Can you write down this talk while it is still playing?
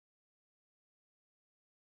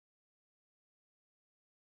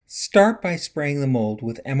Start by spraying the mold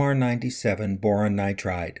with MR97 boron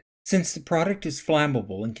nitride. Since the product is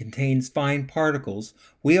flammable and contains fine particles,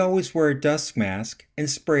 we always wear a dust mask and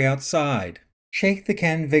spray outside. Shake the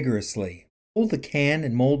can vigorously. Hold the can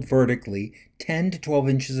and mold vertically 10 to 12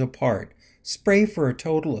 inches apart. Spray for a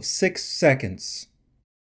total of 6 seconds.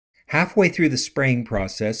 Halfway through the spraying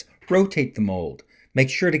process, rotate the mold. Make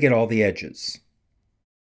sure to get all the edges.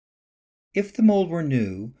 If the mold were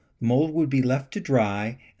new, the mold would be left to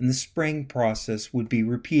dry and the spraying process would be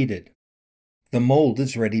repeated. The mold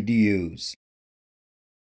is ready to use.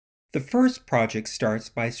 The first project starts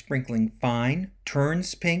by sprinkling fine,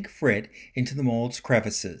 turns pink frit into the mold's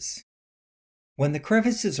crevices. When the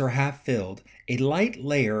crevices are half filled, a light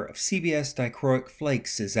layer of CBS dichroic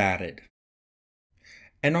flakes is added.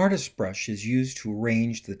 An artist brush is used to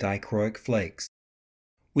arrange the dichroic flakes.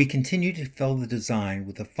 We continue to fill the design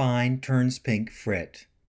with a fine, turns pink frit.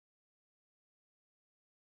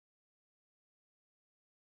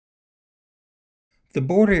 The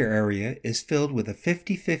border area is filled with a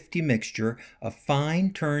 50-50 mixture of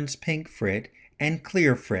fine turns pink frit and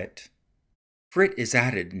clear frit. Frit is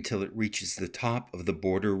added until it reaches the top of the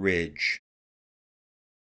border ridge.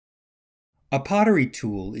 A pottery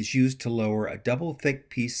tool is used to lower a double-thick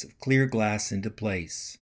piece of clear glass into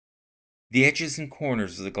place. The edges and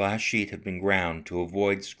corners of the glass sheet have been ground to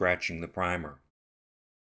avoid scratching the primer.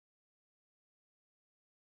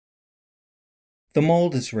 The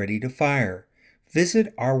mold is ready to fire.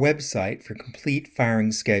 Visit our website for complete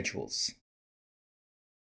firing schedules.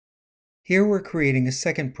 Here we're creating a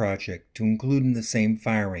second project to include in the same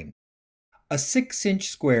firing. A 6-inch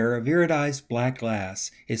square of iridized black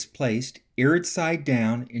glass is placed irid side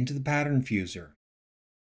down into the pattern fuser.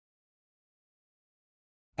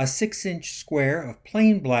 A 6-inch square of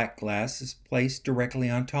plain black glass is placed directly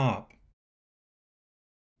on top.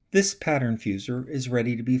 This pattern fuser is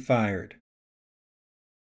ready to be fired.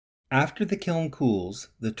 After the kiln cools,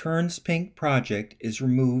 the turns pink project is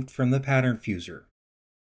removed from the pattern fuser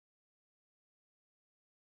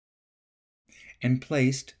and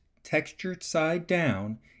placed textured side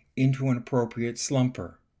down into an appropriate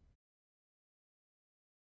slumper.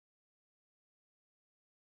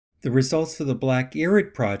 The results of the black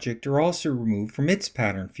irid project are also removed from its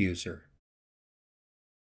pattern fuser.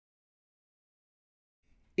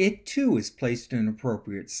 It too is placed in an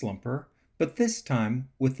appropriate slumper, but this time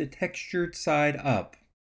with the textured side up.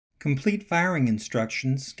 Complete firing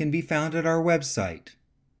instructions can be found at our website.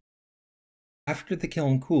 After the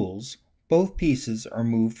kiln cools, both pieces are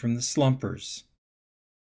moved from the slumpers.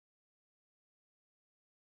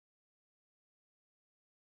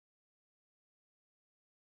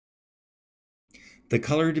 The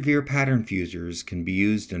color DeVere pattern fusers can be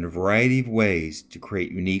used in a variety of ways to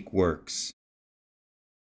create unique works.